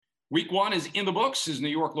Week one is in the books as New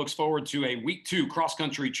York looks forward to a week two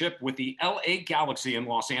cross-country trip with the LA Galaxy in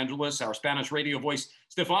Los Angeles. Our Spanish radio voice,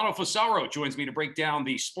 Stefano Fusaro, joins me to break down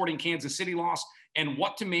the Sporting Kansas City loss and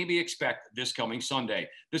what to maybe expect this coming Sunday.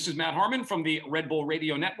 This is Matt Harmon from the Red Bull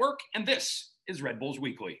Radio Network, and this is Red Bulls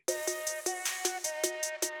Weekly.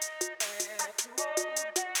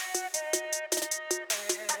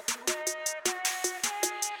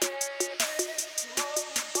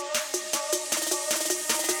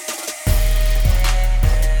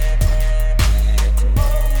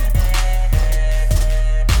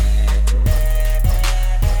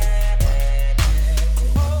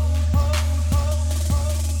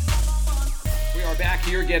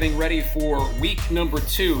 Getting ready for week number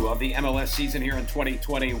 2 of the MLS season here in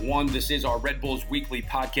 2021. This is our Red Bulls Weekly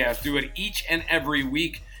podcast. Do it each and every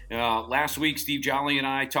week. Last week, Steve Jolly and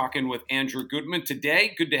I talking with Andrew Goodman.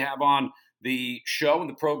 Today, good to have on the show and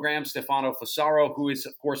the program Stefano Fusaro, who is,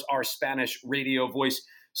 of course, our Spanish radio voice.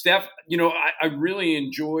 Steph, I really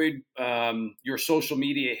enjoyed your social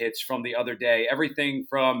media hits from the other day. Everything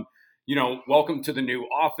from welcome to the new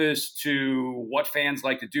office to what fans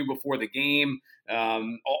like to do before the game,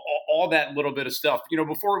 all that little bit of stuff.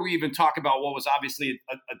 Before we even talk about what was obviously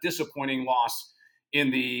a disappointing loss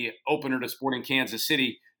in the opener to Sporting Kansas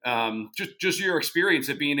City, just your experience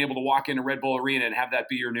of being able to walk into Red Bull Arena and have that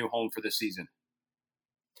be your new home for this season.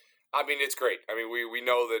 I mean, it's great. I mean, we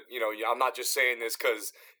know that, I'm not just saying this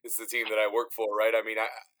because it's the team that I work for, right? I mean,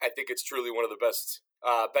 I think it's truly one of the best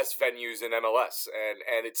venues in MLS,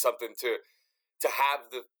 and it's something to have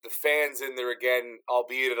the fans in there again,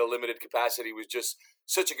 albeit at a limited capacity, was just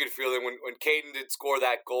such a good feeling. When Caden did score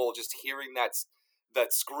that goal, just hearing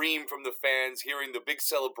that scream from the fans, hearing the big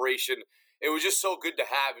celebration, it was just so good to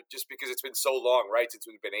have, just because it's been so long, right, since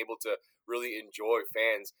we've been able to really enjoy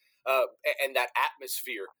fans and that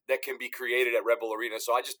atmosphere that can be created at Red Bull Arena.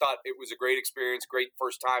 So I just thought it was a great experience, great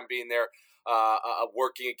first time being there,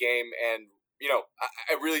 working a game, and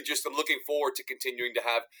I really just am looking forward to continuing to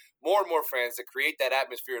have more and more fans to create that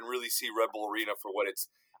atmosphere and really see Red Bull Arena for what it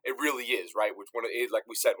really is, right? Which like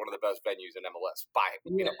we said, one of the best venues in MLS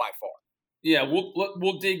by far. Yeah,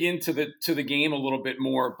 we'll dig into the game a little bit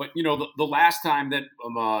more, but the last time that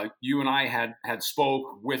you and I had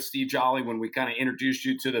spoke with Steve Jolly, when we kind of introduced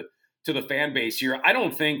you to the fan base here, I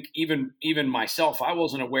don't think even myself, I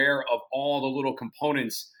wasn't aware of all the little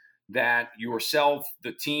components that yourself,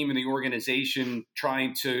 the team, and the organization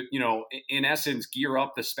trying to, in essence, gear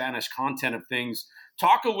up the Spanish content of things.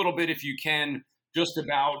 Talk a little bit, if you can, just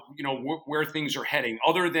about, where things are heading,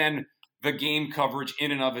 other than the game coverage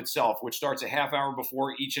in and of itself, which starts a half hour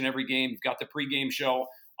before each and every game. You've got the pregame show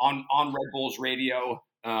on Red Bulls Radio.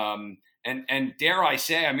 And dare I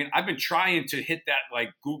say, I mean, I've been trying to hit that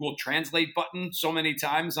like Google Translate button so many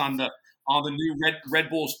times on the new Red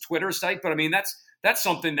Bulls Twitter site. But I mean, that's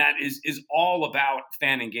something that is all about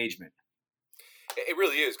fan engagement. It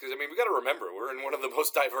really is, because, I mean, we got to remember, we're in one of the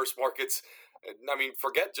most diverse markets. I mean,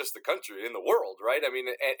 forget just the country, in the world, right? I mean,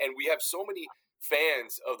 and we have so many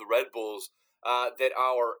fans of the Red Bulls that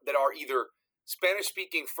are either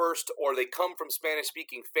Spanish-speaking first, or they come from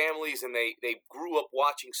Spanish-speaking families, and they grew up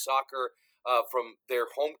watching soccer from their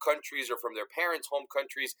home countries or from their parents' home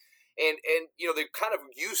countries. And they're kind of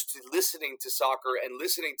used to listening to soccer and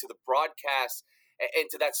listening to the broadcasts and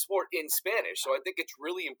to that sport in Spanish. So I think it's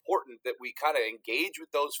really important that we kind of engage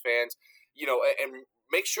with those fans, and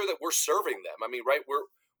make sure that we're serving them. I mean, right,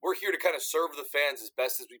 we're here to kind of serve the fans as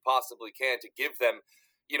best as we possibly can, to give them,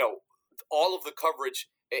 all of the coverage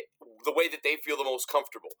the way that they feel the most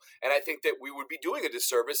comfortable. And I think that we would be doing a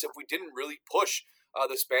disservice if we didn't really push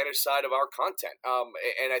the Spanish side of our content.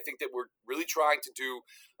 And I think that we're really trying to do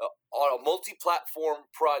a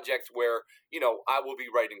multi-platform project where, I will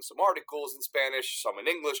be writing some articles in Spanish, some in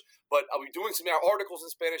English, but I'll be doing some articles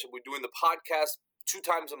in Spanish, and we're doing the podcast 2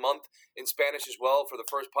 times a month in Spanish as well. For the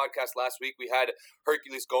first podcast last week, we had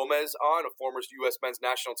Hercules Gomez on, a former U.S. men's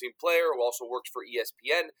national team player who also works for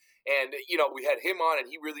ESPN. And, we had him on,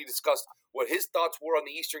 and he really discussed what his thoughts were on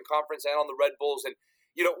the Eastern Conference and on the Red Bulls. And,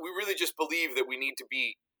 we really just believe that we need to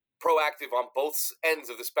be proactive on both ends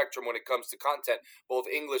of the spectrum when it comes to content, both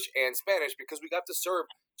English and Spanish, because we got to serve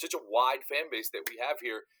such a wide fan base that we have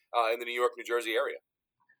here in the New York, New Jersey area.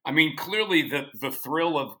 I mean, clearly the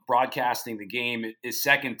thrill of broadcasting the game is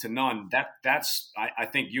second to none. That's I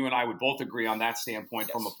think you and I would both agree on that standpoint.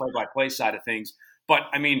 Yes. From a play-by-play side of things. But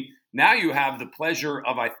I mean, now you have the pleasure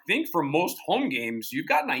of, I think, for most home games, you've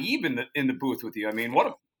got Naib in the booth with you. I mean,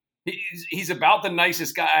 he's about the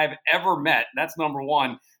nicest guy I've ever met. That's number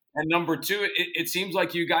one. And number two, it seems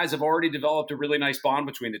like you guys have already developed a really nice bond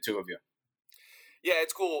between the two of you. Yeah,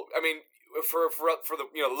 it's cool. I mean, for the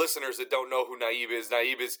listeners that don't know who Naib is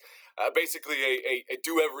basically a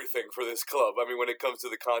do everything for this club. I mean, when it comes to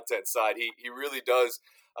the content side, he really does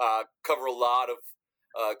cover a lot of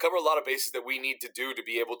bases that we need to do to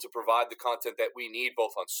be able to provide the content that we need,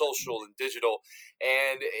 both on social and digital.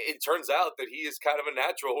 And it turns out that he is kind of a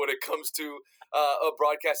natural when it comes to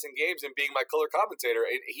broadcasting games and being my color commentator.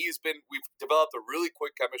 And we've developed a really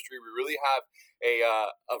quick chemistry. We really have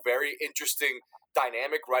a very interesting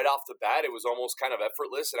dynamic right off the bat. It was almost kind of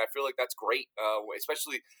effortless, and I feel like that's great,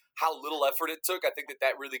 especially how little effort it took. I think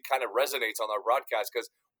that really kind of resonates on our broadcast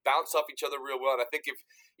because bounce off each other real well. And I think if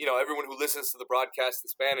everyone who listens to the broadcast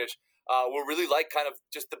in Spanish will really like kind of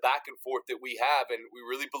just the back and forth that we have, and we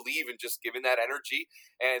really believe in just giving that energy.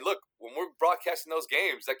 And look, when we're broadcasting those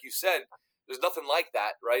games, like you said, there's nothing like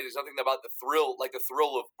that, right? There's nothing about the thrill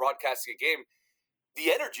of broadcasting a game.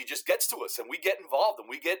 The energy just gets to us, and we get involved, and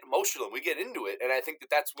we get emotional, and we get into it. And I think that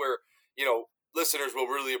that's where listeners will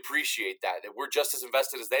really appreciate that we're just as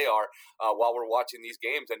invested as they are while we're watching these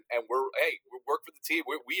games, and we work for the team.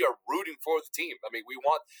 We are rooting for the team. I mean, we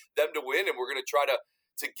want them to win, and we're going to try to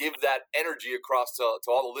give that energy across to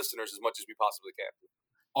all the listeners as much as we possibly can.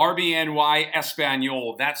 RBNY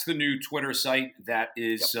Espanol. That's the new Twitter site that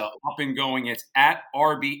is up and going. It's at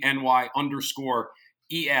RBNY_ES.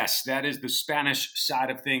 That is the Spanish side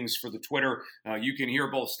of things for the Twitter. You can hear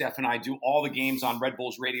both Steph and I do all the games on Red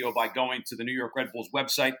Bulls Radio by going to the New York Red Bulls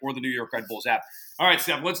website or the New York Red Bulls app. All right,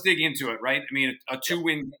 Steph, let's dig into it, right? I mean, a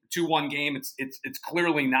 2-1 game, it's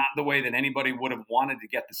clearly not the way that anybody would have wanted to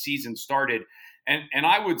get the season started. And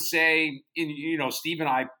I would say, Steve and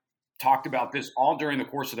I talked about this all during the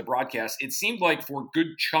course of the broadcast. It seemed like for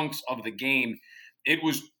good chunks of the game, it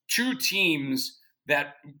was two teams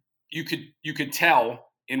that you could tell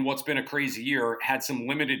in what's been a crazy year had some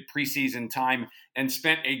limited preseason time and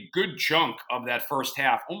spent a good chunk of that first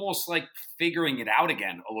half almost like figuring it out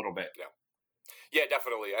again a little bit. Yeah,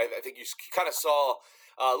 definitely. I think you kind of saw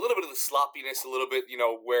a little bit of the sloppiness, a little bit,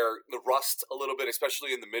 where the rust a little bit,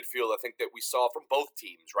 especially in the midfield. I think that we saw from both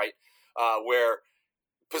teams, right, where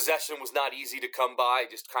possession was not easy to come by.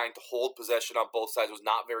 Just trying to hold possession on both sides was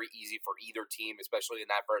not very easy for either team, especially in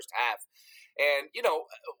that first half. And,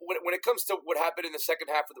 when it comes to what happened in the second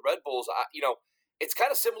half of the Red Bulls, it's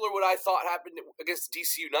kind of similar to what I thought happened against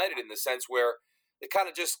DC United in the sense where they kind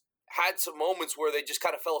of just had some moments where they just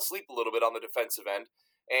kind of fell asleep a little bit on the defensive end.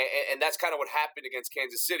 And that's kind of what happened against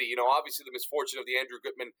Kansas City. Obviously the misfortune of the Andrew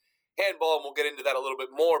Gutman handball, and we'll get into that a little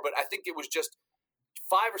bit more, but I think it was just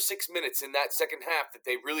 5 or 6 minutes in that second half that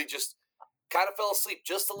they really just kind of fell asleep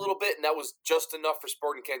just a little bit, and that was just enough for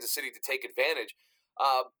Sporting Kansas City to take advantage.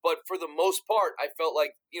 But for the most part, I felt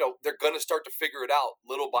like, they're going to start to figure it out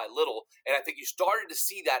little by little, and I think you started to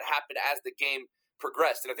see that happen as the game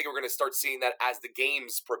progressed, and I think we're going to start seeing that as the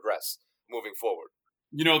games progress moving forward.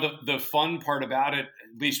 The fun part about it,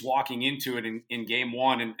 at least walking into it in game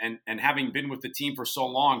one and having been with the team for so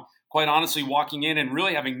long, quite honestly, walking in and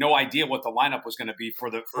really having no idea what the lineup was going to be for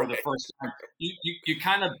the first time. You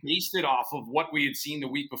kind of based it off of what we had seen the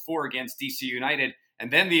week before against DC United,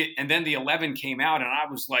 and then the 11 came out, and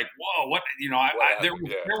I was like, whoa, what? There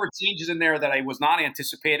were changes in there that I was not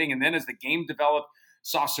anticipating, and then as the game developed,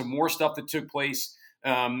 saw some more stuff that took place.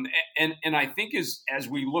 And I think as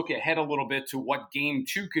we look ahead a little bit to what Game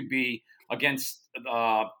 2 could be against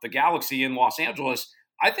the Galaxy in Los Angeles,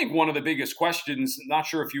 I think one of the biggest questions, not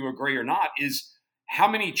sure if you agree or not, is how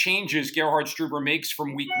many changes Gerhard Struber makes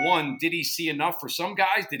from week one. Did he see enough for some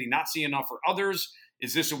guys? Did he not see enough for others?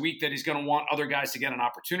 Is this a week that he's going to want other guys to get an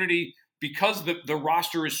opportunity? Because the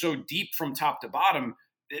roster is so deep from top to bottom,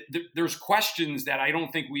 there's questions that I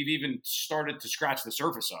don't think we've even started to scratch the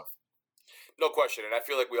surface of. No question, and I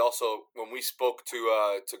feel like we also, when we spoke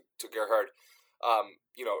to Gerhard,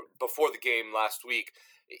 before the game last week,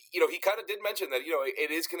 he kind of did mention that it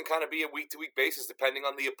is going to kind of be a week-to-week basis depending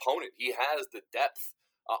on the opponent. He has the depth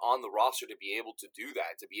on the roster to be able to do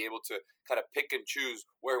that, to be able to kind of pick and choose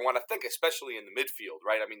where we want to think, especially in the midfield,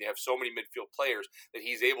 right? I mean, they have so many midfield players that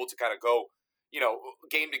he's able to kind of go,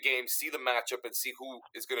 game to game, see the matchup and see who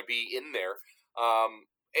is going to be in there.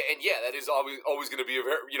 And yeah, that is always going to be a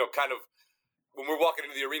very, kind of, when we're walking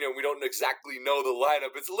into the arena and we don't exactly know the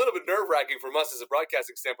lineup, it's a little bit nerve-wracking from us as a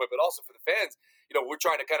broadcasting standpoint, but also for the fans. We're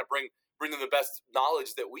trying to kind of bring them the best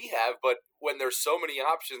knowledge that we have, but when there's so many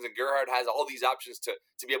options and Gerhard has all these options to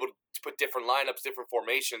be able to put different lineups, different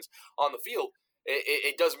formations on the field,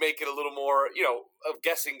 it does make it a little more, a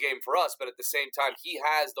guessing game for us, but at the same time, he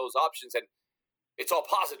has those options, and it's all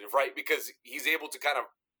positive, right? Because he's able to kind of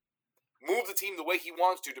move the team the way he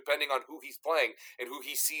wants to, depending on who he's playing and who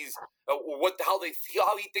he sees, or how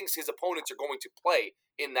he thinks his opponents are going to play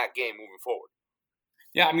in that game moving forward.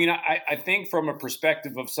 Yeah, I mean, I think from a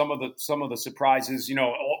perspective of some of the surprises,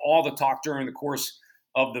 all the talk during the course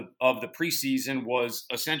of the preseason was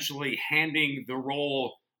essentially handing the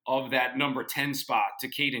role of that number 10 spot to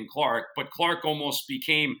Caden Clark, but Clark almost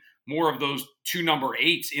became more of those two number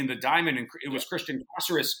 8s in the diamond, and it was Christian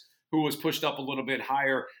Caceres who was pushed up a little bit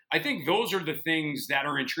higher. I think those are the things that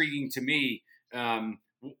are intriguing to me.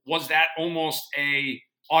 Was that almost a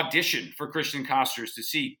audition for Christian Caceres to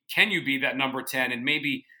see, can you be that number 10 and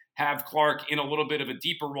maybe have Clark in a little bit of a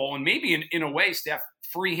deeper role, and maybe in a way, Steph,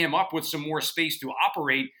 free him up with some more space to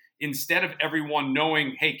operate instead of everyone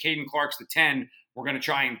knowing, hey, Caden Clark's the 10, we're going to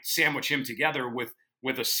try and sandwich him together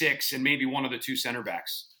with a 6 and maybe one of the 2 center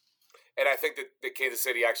backs. And I think that Kansas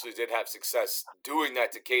City actually did have success doing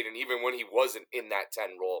that to Caden, even when he wasn't in that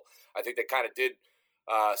 10 role. I think they kind of did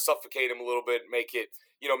suffocate him a little bit, make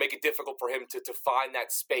it difficult for him to find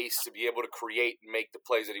that space to be able to create and make the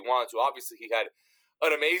plays that he wanted to. Obviously, he had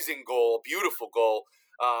an amazing goal, a beautiful goal.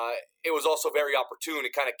 It was also very opportune.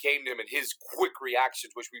 It kind of came to him, and his quick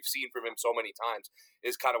reactions, which we've seen from him so many times,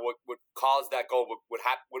 is kind of what caused that goal,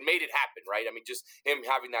 what made it happen, right? I mean, just him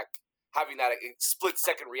having that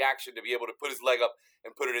split-second reaction to be able to put his leg up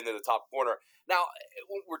and put it into the top corner. Now,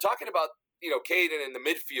 when we're talking about, Caden in the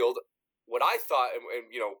midfield, what I thought, and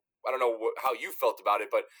I don't know how you felt about it,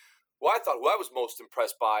 but who I was most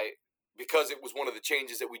impressed by, because it was one of the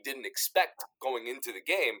changes that we didn't expect going into the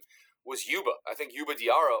game, was Yuba. I think Yuba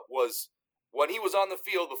Diarra was, when he was on the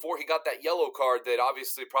field before he got that yellow card that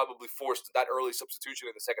obviously probably forced that early substitution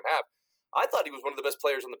in the second half, I thought he was one of the best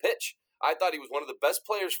players on the pitch. I thought he was one of the best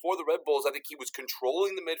players for the Red Bulls. I think he was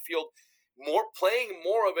controlling the midfield, playing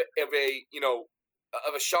more of a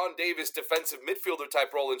Sean Davis defensive midfielder type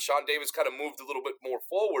role, and Sean Davis kind of moved a little bit more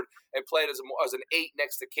forward and played as an 8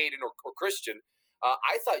 next to Caden or Christian.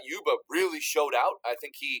 I thought Yuba really showed out. I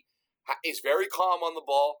think he is very calm on the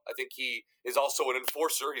ball. I think he is also an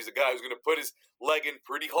enforcer. He's a guy who's going to put his leg in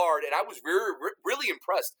pretty hard, and I was really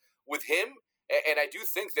impressed with him. And I do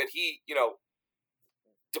think that he,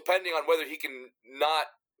 depending on whether he can not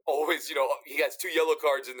always, he has 2 yellow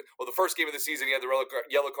cards the first game of the season, he had the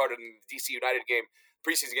yellow card in the DC United game,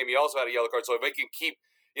 preseason game, he also had a yellow card. So if he can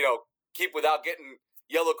keep without getting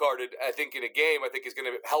yellow carded, I think in a game, I think is going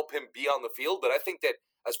to help him be on the field. But I think that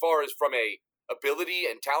as far as from a ability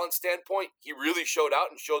and talent standpoint, he really showed out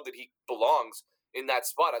and showed that he belongs in that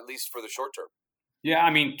spot, at least for the short term. Yeah,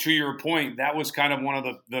 I mean, to your point, that was kind of one of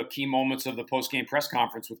the key moments of the post-game press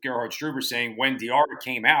conference with Gerhard Struber saying when Diarra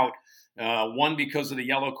came out, one, because of the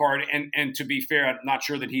yellow card, and to be fair, I'm not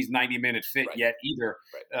sure that he's 90-minute fit yet either.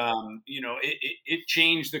 Right. It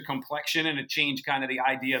changed the complexion, and it changed kind of the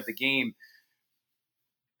idea of the game.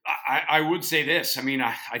 I would say this. I mean,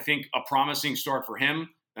 I think a promising start for him.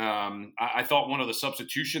 I thought one of the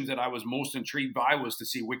substitutions that I was most intrigued by was to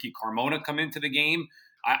see Wiki Carmona come into the game.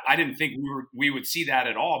 I didn't think we would see that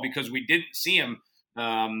at all, because we didn't see him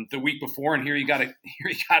the week before, and here you got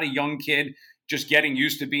a young kid just getting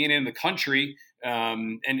used to being in the country,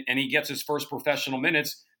 and he gets his first professional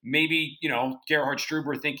minutes. Maybe Gerhard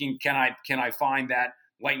Struber thinking, can I find that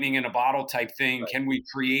lightning in a bottle type thing? Right. Can we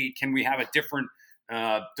create? Can we have a different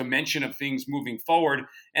dimension of things moving forward?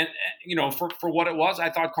 And for what it was,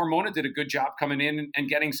 I thought Carmona did a good job coming in and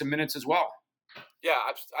getting some minutes as well. Yeah,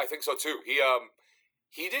 I think so too.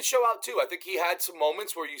 He did show out too. I think he had some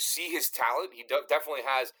moments where you see his talent. He definitely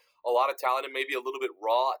has a lot of talent, and maybe a little bit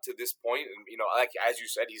raw to this point. And like as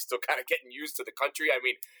you said, he's still kind of getting used to the country. I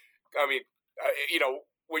mean,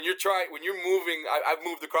 when you're moving, I've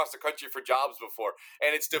moved across the country for jobs before,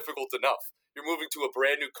 and it's difficult enough. You're moving to a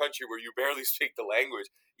brand new country where you barely speak the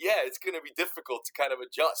language. Yeah, it's going to be difficult to kind of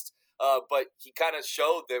adjust. But he kind of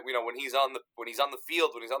showed that when he's on the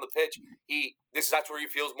field, when he's on the pitch, that's where he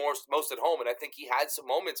feels most at home. And I think he had some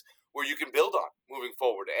moments where you can build on moving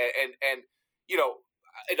forward. And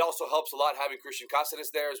it also helps a lot having Christian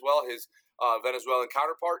Caceres there as well, his Venezuelan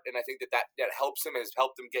counterpart. And I think that helps him, has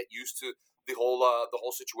helped him get used to the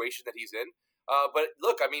whole situation that he's in. But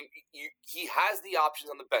look, I mean, he has the options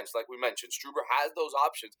on the bench, like we mentioned. Struber has those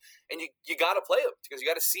options, and you got to play them, because you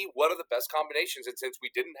got to see what are the best combinations. And since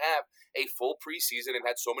we didn't have a full preseason and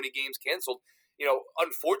had so many games canceled,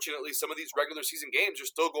 unfortunately, some of these regular season games are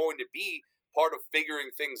still going to be part of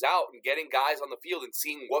figuring things out and getting guys on the field and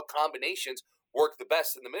seeing what combinations work the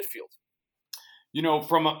best in the midfield.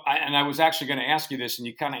 And I was actually going to ask you this, and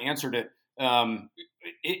you kind of answered it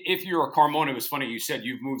If you're a Carmona, it was funny you said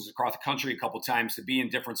you've moved across the country a couple of times to be in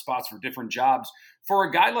different spots for different jobs. For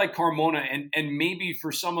a guy like Carmona, and maybe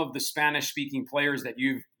for some of the Spanish-speaking players that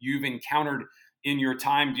you've encountered in your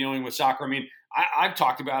time dealing with soccer, I mean, I've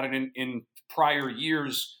talked about it in prior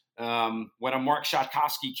years. When a Mark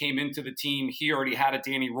Szatkowski came into the team, he already had a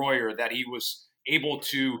Danny Royer that he was able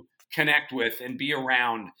to connect with and be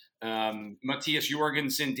around. Matthias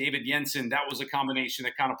Jorgensen, David Jensen, that was a combination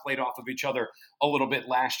that kind of played off of each other a little bit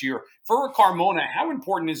last year. For a Carmona, how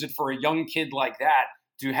important is it for a young kid like that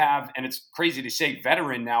to have, and it's crazy to say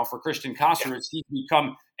veteran now for Christian Cáceres, he's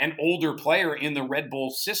become an older player in the Red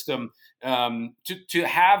Bull system, to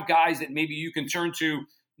have guys that maybe you can turn to,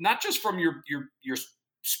 not just from your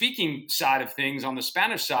speaking side of things on the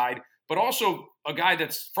Spanish side, but also a guy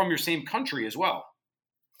that's from your same country as well.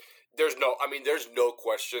 There's no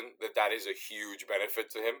question that is a huge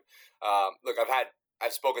benefit to him. Look,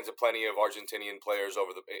 I've spoken to plenty of Argentinian players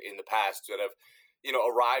in the past that have,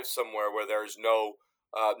 arrived somewhere where there's no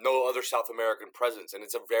other South American presence, and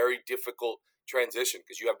it's a very difficult transition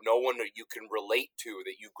because you have no one that you can relate to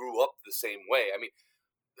that you grew up the same way. I mean,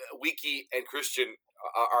 Wiki and Christian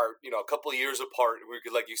are a couple of years apart.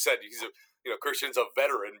 Like you said, Christian's a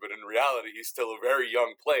veteran, but in reality, he's still a very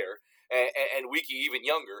young player. And Wiki even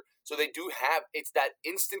younger. So they do have, it's that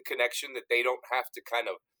instant connection that they don't have to kind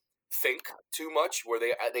of think too much, where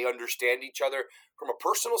they understand each other from a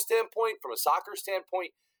personal standpoint, from a soccer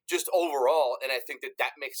standpoint, just overall. And I think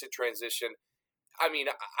that makes a transition, I mean,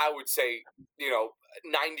 I would say,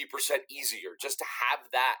 90% easier just to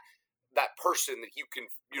have that person that you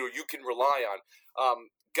can rely on.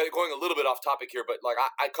 Going a little bit off topic here, but like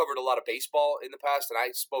I covered a lot of baseball in the past, and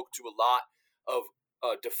I spoke to a lot of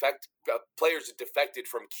players that defected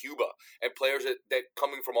from Cuba and players that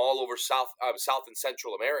coming from all over South and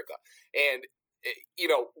Central America. And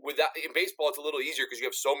with that in baseball, it's a little easier because you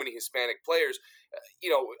have so many Hispanic players.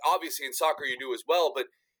 Obviously in soccer you do as well, but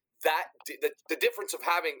the difference of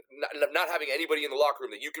not having anybody in the locker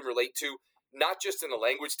room that you can relate to, not just in a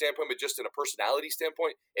language standpoint, but just in a personality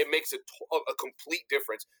standpoint, it makes a complete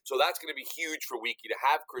difference. So that's going to be huge for Wiki to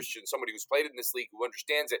have Christian, somebody who's played in this league, who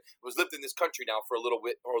understands it, who's lived in this country now for a little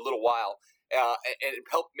bit or a little while, and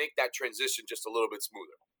help make that transition just a little bit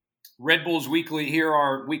smoother. Red Bulls Weekly here,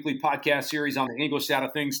 our weekly podcast series on the English side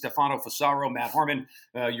of things. Stefano Fusaro, Matt Harmon,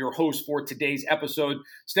 your host for today's episode.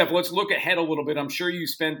 Steph, let's look ahead a little bit. I'm sure you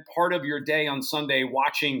spent part of your day on Sunday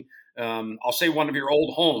watching, I'll say one of your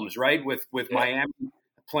old homes, right? With Miami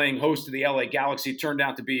playing host to the LA Galaxy. It turned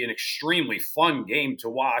out to be an extremely fun game to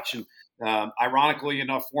watch. And ironically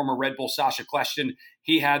enough, former Red Bull Sasha Kljestan,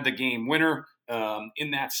 he had the game winner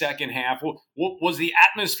in that second half. Was the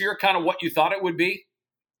atmosphere kind of what you thought it would be?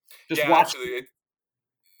 Actually,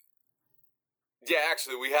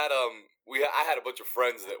 we had I had a bunch of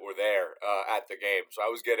friends that were there at the game, so I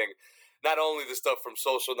was getting not only the stuff from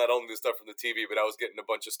social, not only the stuff from the TV, but I was getting a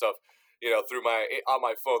bunch of stuff, through on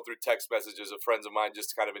my phone, through text messages of friends of mine,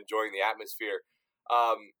 just kind of enjoying the atmosphere.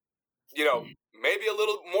 Maybe a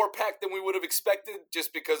little more packed than we would have expected,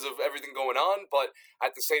 just because of everything going on, but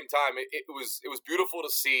at the same time, it was beautiful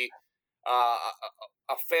to see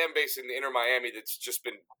a fan base in Inter Miami that's just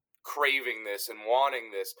been craving this and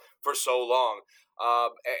wanting this for so long,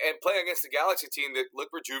 and playing against the Galaxy team that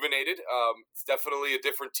looked rejuvenated. It's definitely a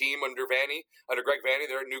different team under Greg Vanney,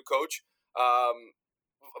 their new coach,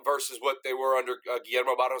 versus what they were under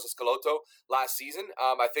Guillermo Barros Escaloto last season.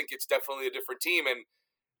 I think it's definitely a different team, and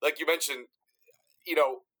like you mentioned, you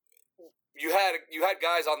had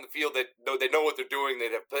guys on the field that they know what they're doing.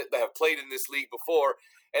 They have played in this league before,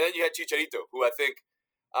 and then you had Chicharito, who I think.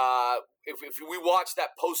 If we watched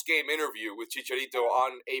that post-game interview with Chicharito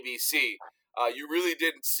on ABC, you really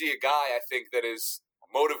didn't see a guy, I think, that is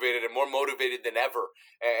motivated and more motivated than ever.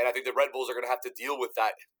 And I think the Red Bulls are going to have to deal with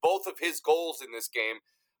that. Both of his goals in this game,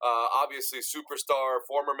 obviously superstar,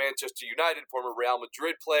 former Manchester United, former Real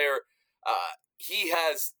Madrid player,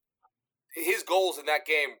 his goals in that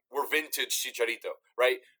game were vintage Chicharito,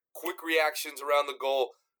 right? Quick reactions around the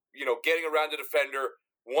goal, getting around the defender,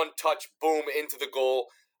 one touch, boom, into the goal.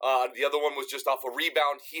 The other one was just off a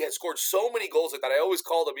rebound. He has scored so many goals like that. I always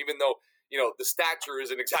called him, even though, the stature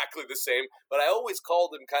isn't exactly the same, but I always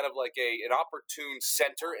called him kind of like an opportune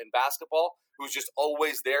center in basketball who's just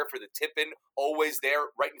always there for the tip-in, always there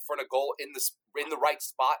right in front of goal in the right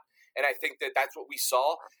spot. And I think that's what we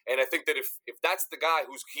saw. And I think that if that's the guy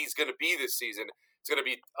he's going to be this season, it's going to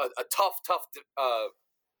be a tough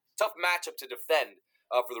matchup to defend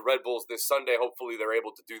for the Red Bulls this Sunday. Hopefully they're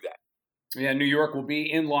able to do that. Yeah, New York will be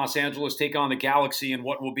in Los Angeles, take on the Galaxy in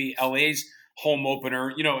what will be LA's home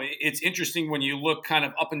opener. It's interesting when you look kind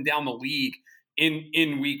of up and down the league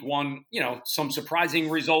in week one, some surprising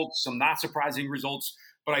results, some not surprising results.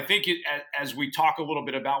 But I think as we talk a little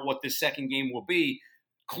bit about what this second game will be,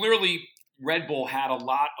 clearly Red Bull had a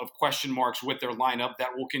lot of question marks with their lineup that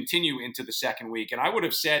will continue into the second week. And I would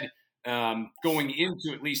have said going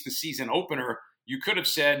into at least the season opener, you could have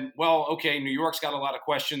said, well, okay, New York's got a lot of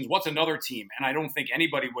questions. What's another team? And I don't think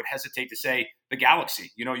anybody would hesitate to say the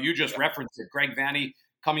Galaxy. You just referenced it. Greg Vanney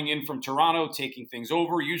coming in from Toronto, taking things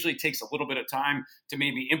over, usually takes a little bit of time to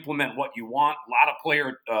maybe implement what you want. A lot of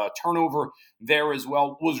player turnover there as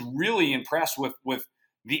well. Was really impressed with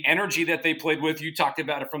the energy that they played with. You talked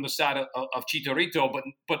about it from the side of Chicharito,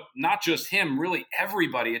 but not just him, really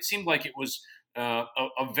everybody. It seemed like it was a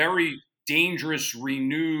very dangerous,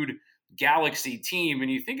 renewed Galaxy team.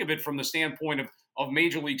 And you think of it from the standpoint of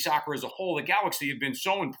Major League Soccer as a whole, the Galaxy have been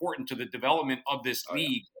so important to the development of this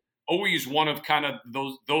league. Always one of kind of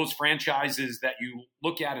those franchises that you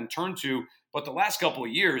look at and turn to. But the last couple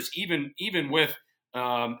of years, even with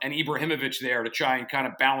an Ibrahimovic there to try and kind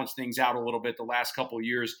of balance things out a little bit the last couple of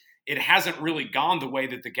years, it hasn't really gone the way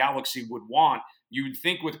that the Galaxy would want. You'd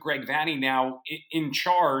think with Greg Vanney now in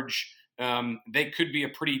charge, they could be a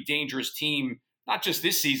pretty dangerous team, not just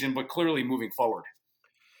this season, but clearly moving forward.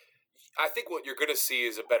 I think what you're going to see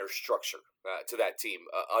is a better structure to that team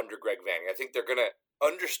under Greg Vanney. I think they're going to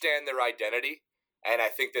understand their identity, and I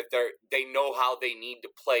think that they know how they need to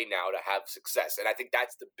play now to have success. And I think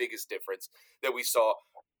that's the biggest difference that we saw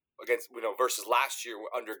against versus last year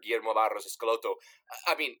under Guillermo Barros Escaloto.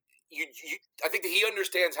 I mean, I think that he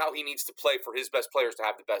understands how he needs to play for his best players to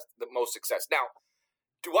have the most success. Now,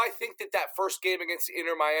 do I think that first game against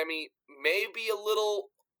Inter Miami may be a little,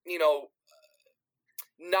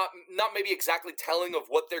 not maybe exactly telling of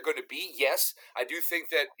what they're going to be? Yes, I do think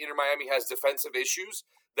that Inter Miami has defensive issues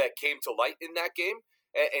that came to light in that game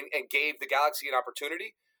and gave the Galaxy an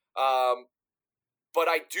opportunity. But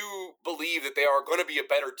I do believe that they are going to be a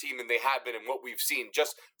better team than they have been in what we've seen,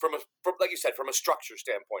 just from like you said, from a structure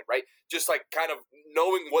standpoint, right? Just like kind of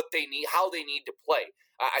knowing what they need, how they need to play.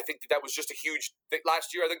 I think that was just a huge thing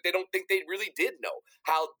last year. I think they don't think they really did know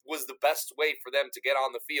how was the best way for them to get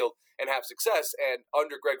on the field and have success. And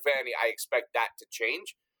under Greg Vanney, I expect that to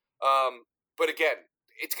change. But again,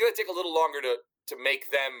 it's going to take a little longer to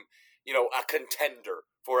make them, a contender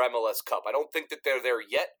for MLS Cup. I don't think that they're there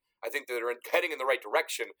yet. I think that they're heading in the right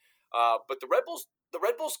direction. But the Red Bulls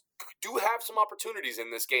do have some opportunities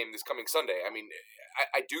in this game this coming Sunday. I mean,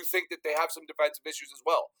 I do think that they have some defensive issues as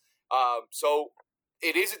well. So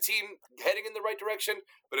it is a team heading in the right direction,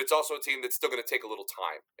 but it's also a team that's still going to take a little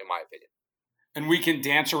time, in my opinion. And we can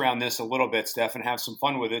dance around this a little bit, Steph, and have some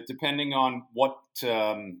fun with it, depending on what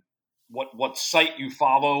site you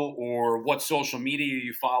follow or what social media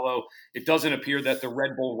you follow. It doesn't appear that the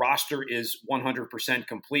Red Bull roster is 100%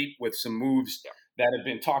 complete, with some moves that have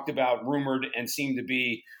been talked about, rumored, and seem to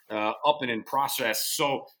be up and in process.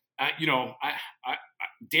 So, I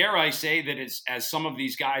dare I say that as some of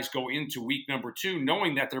these guys go into week number 2,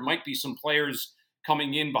 knowing that there might be some players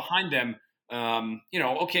coming in behind them,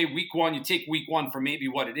 okay, week 1, you take week 1 for maybe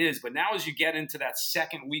what it is. But now as you get into that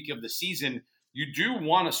second week of the season, you do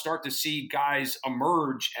want to start to see guys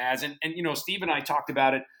emerge as, and Steve and I talked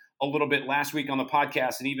about it a little bit last week on the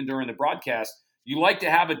podcast and even during the broadcast. You like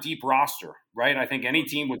to have a deep roster, right? I think any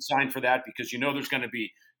team would sign for that because there's going to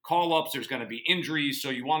be call-ups, there's going to be injuries, so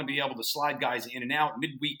you want to be able to slide guys in and out,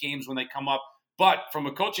 midweek games when they come up. But from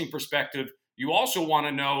a coaching perspective, you also want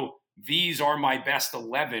to know these are my best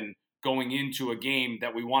 11 going into a game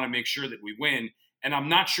that we want to make sure that we win. And I'm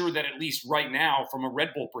not sure that, at least right now, from a Red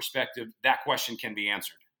Bull perspective, that question can be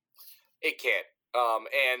answered. It can't.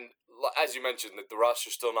 And as you mentioned, that the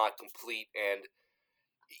roster's still not complete. And,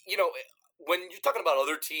 when you're talking about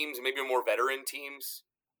other teams, maybe more veteran teams,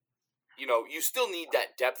 you still need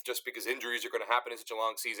that depth just because injuries are going to happen in such a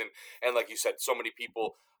long season. And like you said, so many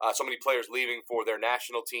people, so many players leaving for their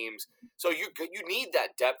national teams. So you need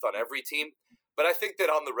that depth on every team. But I think that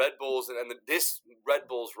on the Red Bulls and this Red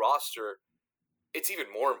Bulls roster, it's even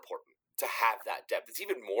more important to have that depth. It's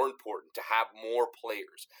even more important to have more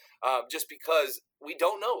players, just because we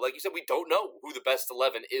don't know. Like you said, we don't know who the best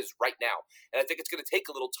 11 is right now. And I think it's going to take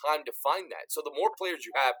a little time to find that. So the more players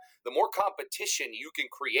you have, the more competition you can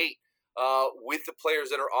create with the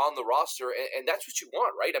players that are on the roster. And that's what you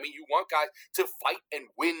want, right? I mean, you want guys to fight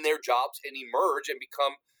and win their jobs and emerge and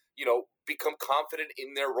become confident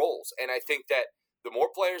in their roles. And I think that the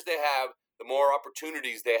more players they have, the more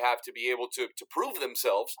opportunities they have to be able to prove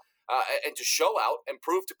themselves and to show out and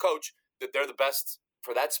prove to coach that they're the best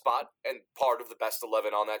for that spot and part of the best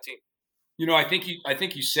 11 on that team. I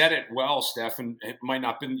think you said it well, Steph, and it might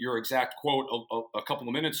not have been your exact quote a couple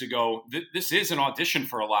of minutes ago. This is an audition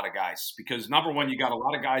for a lot of guys because number one, you got a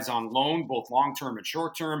lot of guys on loan, both long term and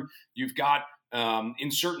short term. You've got in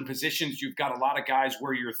certain positions, you've got a lot of guys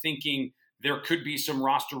where you're thinking there could be some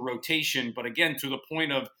roster rotation, but again, to the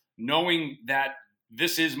point of knowing that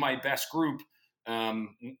this is my best group.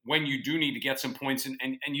 When you do need to get some points,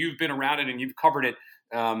 and you've been around it and you've covered it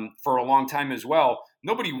for a long time as well.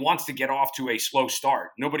 Nobody wants to get off to a slow start.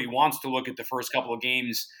 Nobody wants to look at the first couple of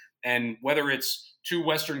games, and whether it's two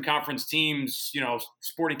Western Conference teams,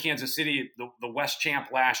 Sporting Kansas City, the West champ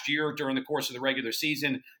last year during the course of the regular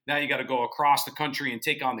season. Now you got to go across the country and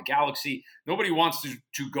take on the Galaxy. Nobody wants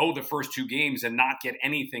to go the first two games and not get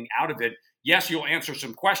anything out of it. Yes, you'll answer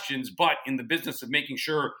some questions, but in the business of making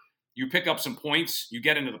sure you pick up some points, you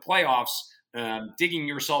get into the playoffs, digging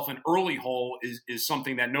yourself an early hole is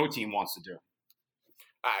something that no team wants to do.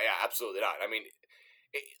 Yeah, absolutely not. I mean,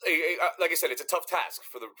 like I said, it's a tough task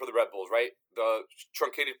for the Red Bulls, right? The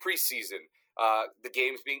truncated preseason, the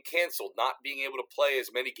games being canceled, not being able to play as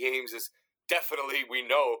many games as definitely we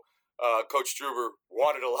know Coach Struber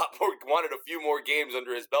wanted wanted a few more games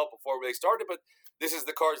under his belt before they started, but this is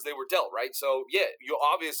the cards they were dealt, right? So yeah,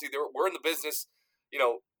 we're in the business.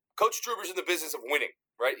 Coach Struber's in the business of winning,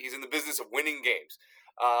 right? He's in the business of winning games.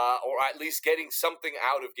 Or at least getting something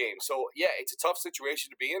out of games. So yeah, it's a tough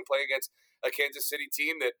situation to be in, playing against a Kansas City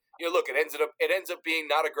team that look, it ends up being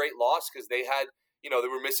not a great loss because they had they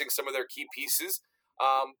were missing some of their key pieces.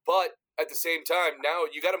 But at the same time, now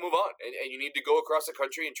you got to move on, and you need to go across the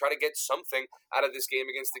country and try to get something out of this game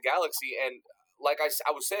against the Galaxy. And like I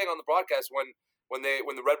was saying on the broadcast when the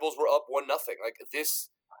Red Bulls were up 1-0, like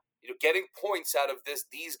this, getting points out of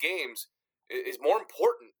these games is more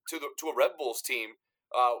important to a Red Bulls team.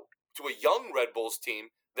 To a young Red Bulls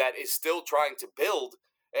team that is still trying to build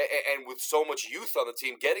and with so much youth on the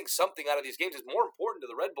team, getting something out of these games is more important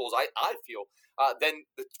to the Red Bulls, I feel, than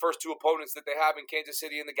the first two opponents that they have in Kansas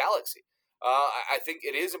City and the Galaxy. I think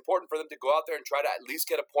it is important for them to go out there and try to at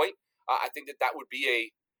least get a point. I think that would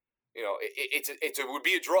be it would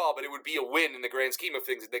be a draw, but it would be a win in the grand scheme of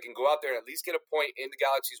things if they can go out there and at least get a point in the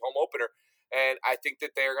Galaxy's home opener. And I think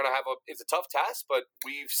that they're going to have it's a tough task, but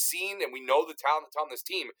we've seen and we know the talent that's on this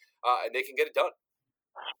team, and they can get it done.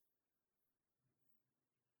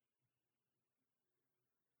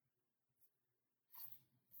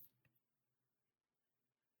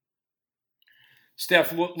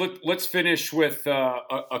 Steph, let's finish with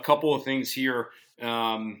a couple of things here,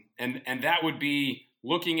 and that would be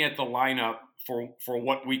looking at the lineup for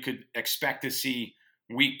what we could expect to see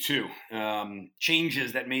week two.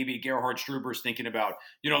 Changes that maybe Gerhard Struber is thinking about.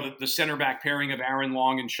 The center back pairing of Aaron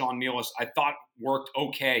Long and Sean Nealis, I thought worked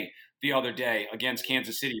okay the other day against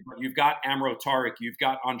Kansas City. But you've got Amro Tariq, you've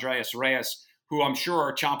got Andreas Reyes, who I'm sure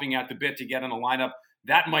are chomping at the bit to get in a lineup.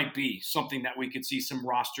 That might be something that we could see some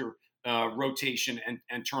roster rotation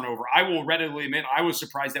and turnover. I will readily admit I was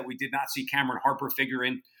surprised that we did not see Cameron Harper figure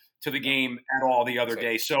into the game at all the other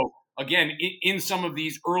day. So again, in some of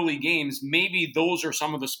these early games, maybe those are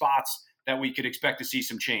some of the spots that we could expect to see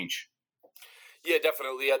some change. Yeah,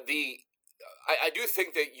 definitely. I do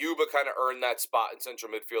think that Yuba kind of earned that spot in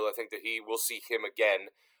central midfield. I think that we'll see him again.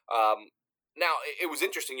 Now, it was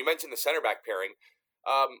interesting. You mentioned the center back pairing.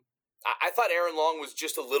 I thought Aaron Long was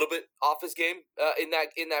just a little bit off his game in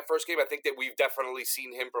that first game. I think that we've definitely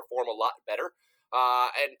seen him perform a lot better,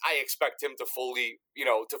 and I expect him to fully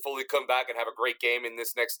come back and have a great game in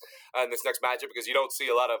this next matchup, because you don't see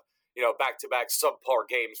a lot of back-to-back subpar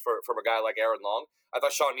games from a guy like Aaron Long. I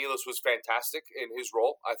thought Sean Nealis was fantastic in his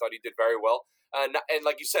role. I thought he did very well, and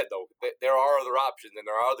like you said, though, there are other options and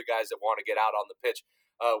there are other guys that want to get out on the pitch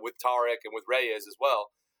with Tarek and with Reyes as well.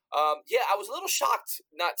 I was a little shocked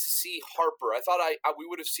not to see Harper. I thought we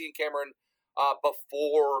would have seen Cameron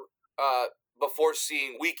before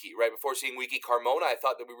seeing Wiki, right? Before seeing Wiki Carmona, I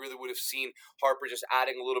thought that we really would have seen Harper just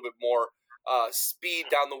adding a little bit more speed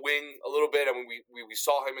down the wing a little bit. I mean, we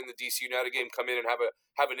saw him in the DC United game come in and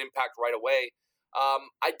have an impact right away.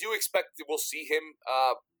 I do expect that we'll see him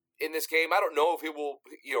in this game. I don't know if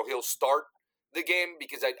he'll start the game,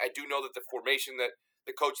 because I do know that the formation that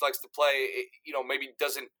the coach likes to play, maybe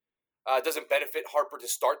doesn't benefit Harper to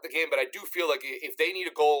start the game. But I do feel like if they need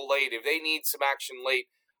a goal late, if they need some action late,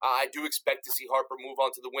 I do expect to see Harper move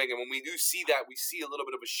onto the wing. And when we do see that, we see a little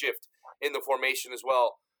bit of a shift in the formation as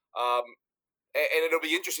well. And it'll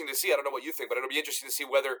be interesting to see. I don't know what you think, but it'll be interesting to see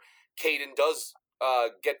whether Caden does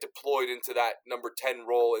get deployed into that number 10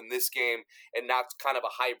 role in this game, and not kind of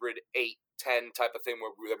a hybrid 8-10 type of thing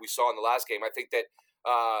that we saw in the last game. I think that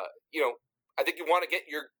I think you want to get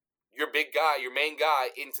your your big guy, your main guy,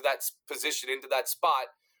 into that position, into that spot.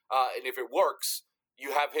 And if it works,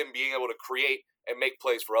 you have him being able to create and make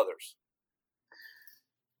plays for others.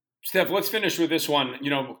 Steph, let's finish with this one.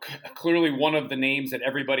 Clearly one of the names that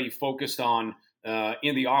everybody focused on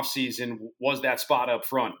in the offseason was that spot up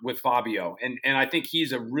front with Fabio. And I think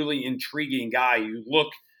he's a really intriguing guy. You look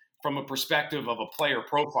from a perspective of a player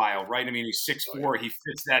profile, right? I mean, he's 6'4". He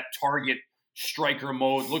fits that target striker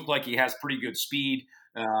mode. Looked like he has pretty good speed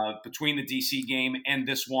between the DC game and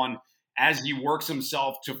this one as he works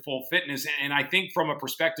himself to full fitness. And I think from a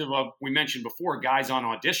perspective of, we mentioned before, guys on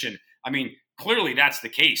audition, I mean, clearly that's the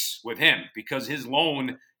case with him because his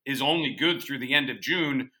loan is only good through the end of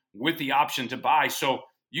June with the option to buy. So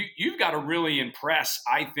you've got to really impress,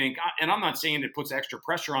 I think. And I'm not saying it puts extra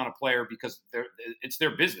pressure on a player because it's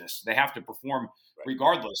their business. They have to perform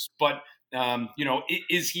regardless. But,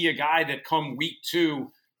 is he a guy that come week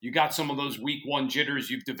 2, you got some of those week 1 jitters,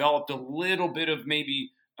 you've developed a little bit of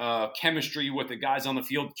maybe chemistry with the guys on the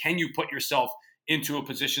field. Can you put yourself into a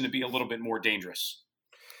position to be a little bit more dangerous?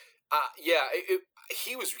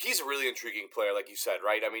 He's a really intriguing player, like you said,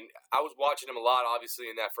 right? I mean, I was watching him a lot, obviously,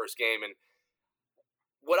 in that first game, and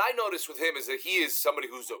what I noticed with him is that he is somebody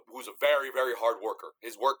who's a very, very hard worker.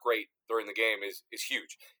 His work rate during the game is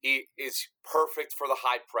huge. He is perfect for the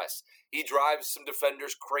high press. He drives some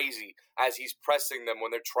defenders crazy as he's pressing them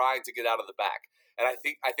when they're trying to get out of the back, and I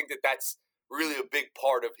think that that's really a big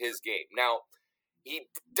part of his game. Now, he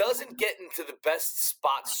doesn't get into the best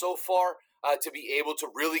spots so far to be able to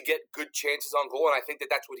really get good chances on goal, and I think that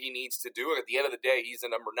that's what he needs to do. At the end of the day, he's a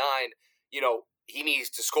number 9. He needs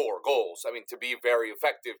to score goals. I mean, to be very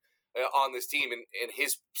effective on this team and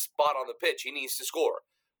his spot on the pitch, he needs to score.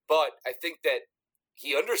 But I think that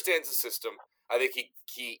he understands the system. I think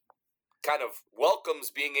he kind of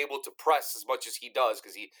welcomes being able to press as much as he does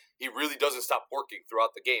because he really doesn't stop working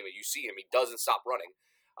throughout the game. And you see him, he doesn't stop running.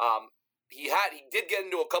 He did get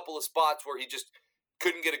into a couple of spots where he just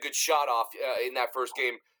couldn't get a good shot off in that first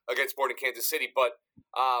game against Sporting Kansas City. But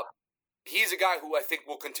he's a guy who I think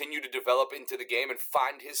will continue to develop into the game and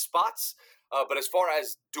find his spots. But as far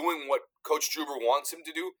as doing what Coach Struber wants him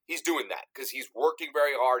to do, he's doing that because he's working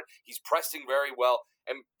very hard. He's pressing very well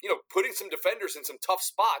and, putting some defenders in some tough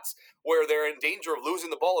spots where they're in danger of losing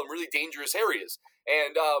the ball in really dangerous areas.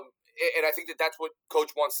 And I think that that's what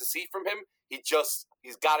Coach wants to see from him.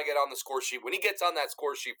 He's got to get on the score sheet. When he gets on that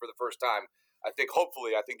score sheet for the first time, I think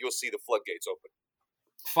you'll see the floodgates open.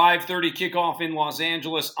 5:30 kickoff in Los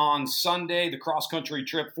Angeles on Sunday. The cross-country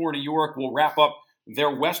trip for New York will wrap up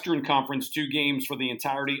their Western Conference 2 games for the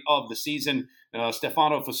entirety of the season.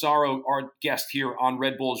 Stefano Fusaro, our guest here on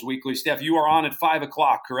Red Bulls Weekly. Steph, you are on at 5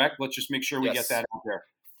 o'clock, correct? Let's just make sure we get that out there.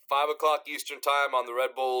 5 o'clock Eastern time on the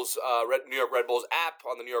Red Bulls, New York Red Bulls app,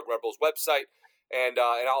 on the New York Red Bulls website. And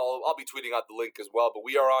I'll be tweeting out the link as well. But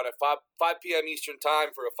we are on at 5 p.m. Eastern time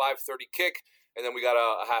for a 5:30 kick. And then we got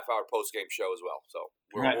a half-hour post-game show as well. So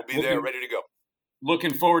we'll be there ready to go.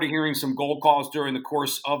 Looking forward to hearing some goal calls during the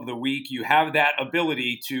course of the week. You have that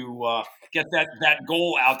ability to get that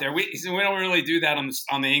goal out there. We don't really do that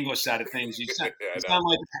on the English side of things.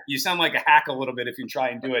 You sound like a hack a little bit if you try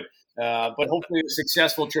and do it. But hopefully a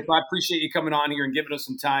successful trip. I appreciate you coming on here and giving us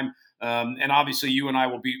some time. And obviously you and I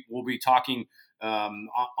will be talking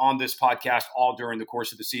on this podcast all during the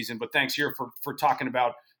course of the season. But thanks here for talking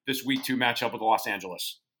about this week 2 matchup with Los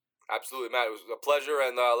Angeles. Absolutely, Matt. It was a pleasure,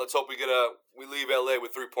 and let's hope we leave LA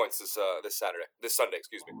with 3 points this Sunday.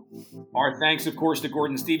 Our thanks, of course, to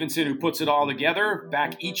Gordon Stevenson, who puts it all together.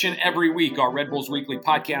 Back each and every week, our Red Bulls Weekly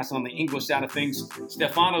podcast on the English side of things.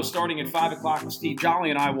 Stefano starting at 5 o'clock with Steve Jolly,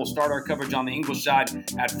 and I will start our coverage on the English side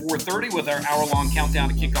at 4:30 with our hour-long countdown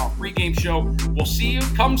to kickoff pregame show. We'll see you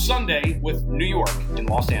come Sunday with New York in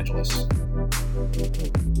Los Angeles.